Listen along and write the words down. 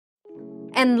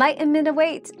Enlightenment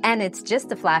awaits, and it's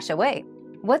just a flash away.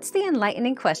 What's the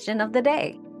enlightening question of the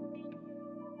day?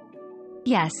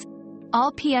 Yes,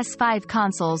 all PS5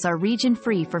 consoles are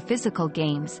region-free for physical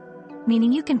games,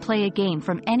 meaning you can play a game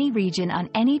from any region on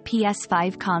any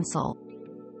PS5 console.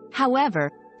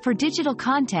 However, for digital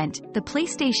content, the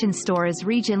PlayStation Store is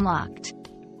region-locked.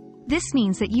 This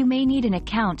means that you may need an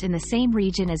account in the same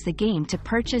region as the game to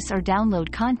purchase or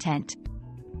download content.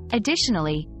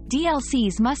 Additionally,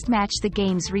 DLCs must match the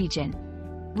game's region.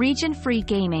 Region-free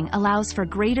gaming allows for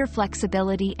greater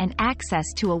flexibility and access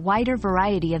to a wider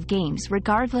variety of games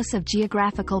regardless of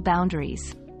geographical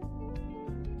boundaries.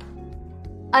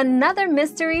 Another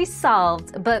mystery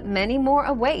solved, but many more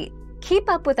await. Keep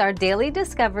up with our daily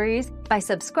discoveries by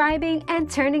subscribing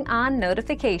and turning on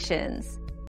notifications.